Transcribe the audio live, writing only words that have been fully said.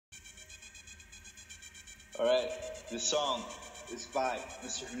Alright, this song is by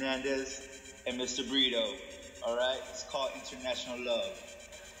Mr. Hernandez and Mr. Brito. Alright, it's called International Love.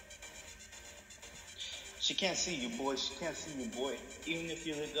 She can't see you, boy. She can't see you, boy. Even if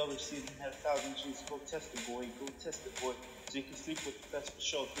you lived overseas and had 1,000 G's, go test it, boy. Go test it, boy. So you can sleep with the best for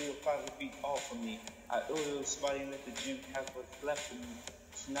sure. 3 or 5 would be all for me. I owe the spot and let the gym have what's left of me.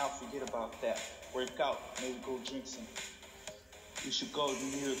 So now forget about that. Work out, maybe go drink some. You should go to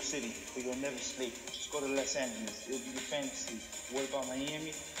New York City, but you'll never sleep. Just go to Los Angeles, it'll be your fantasy. What about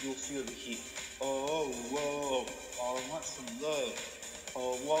Miami? You'll feel the heat. Oh, whoa, all I want some love.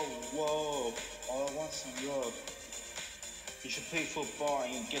 Oh, whoa, whoa, all I want some love. You should play football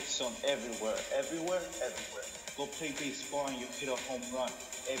and you get some everywhere. Everywhere, everywhere. Go play baseball and you hit a home run.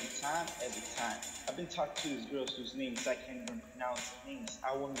 Every time, every time. I've been talking to these girls whose names I can't even pronounce. Names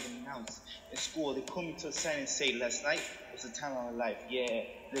I won't even pronounce. In school, they pull me to the side and say, last night was the time of my life. Yeah,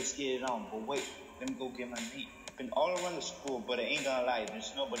 let's get it on. But wait, let me go get my beat. Been all around the school, but I ain't gonna lie,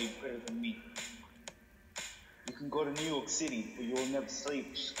 there's nobody better than me. You can go to New York City, but you'll never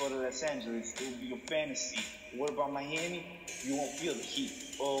sleep. Just go to Los Angeles, it will be your fantasy. What about Miami? You won't feel the heat.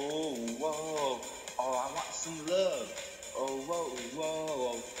 Oh, whoa, all I want is some love. Oh, whoa,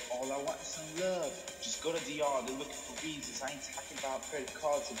 whoa, all I want is some love. Just go to DR, they're looking for visas. I ain't talking about credit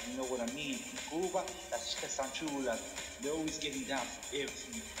cards if you know what I mean. In Cuba, las chicas están chulas. They're always getting down for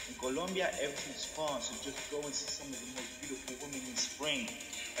everything. In Colombia, everything's fun, so just go and see some of the most beautiful women in spring.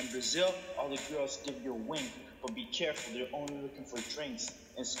 In Brazil, all the girls give you a wink, but be careful, they're only looking for drinks.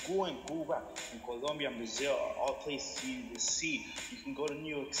 In school, in Cuba, in Colombia, and Brazil are all places you will see. You can go to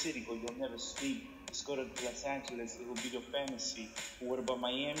New York City, but you'll never sleep. Just go to Los Angeles, it will be your fantasy. But what about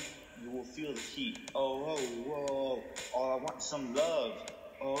Miami? You will feel the heat. Oh, whoa, whoa, all I want is some love.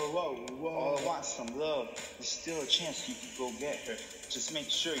 Oh, whoa, whoa, all I want is some love. There's still a chance you can go get her. Just make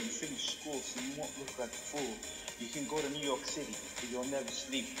sure you finish school so you won't look like a fool. You can go to New York City, but you'll never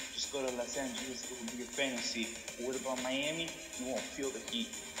sleep. Just go to Los Angeles, it will be your fantasy. But what about Miami? You won't feel the heat.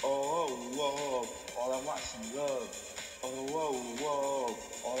 Oh, whoa, all I want is some love. Oh, whoa, whoa,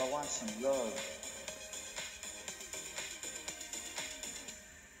 all I want is some love.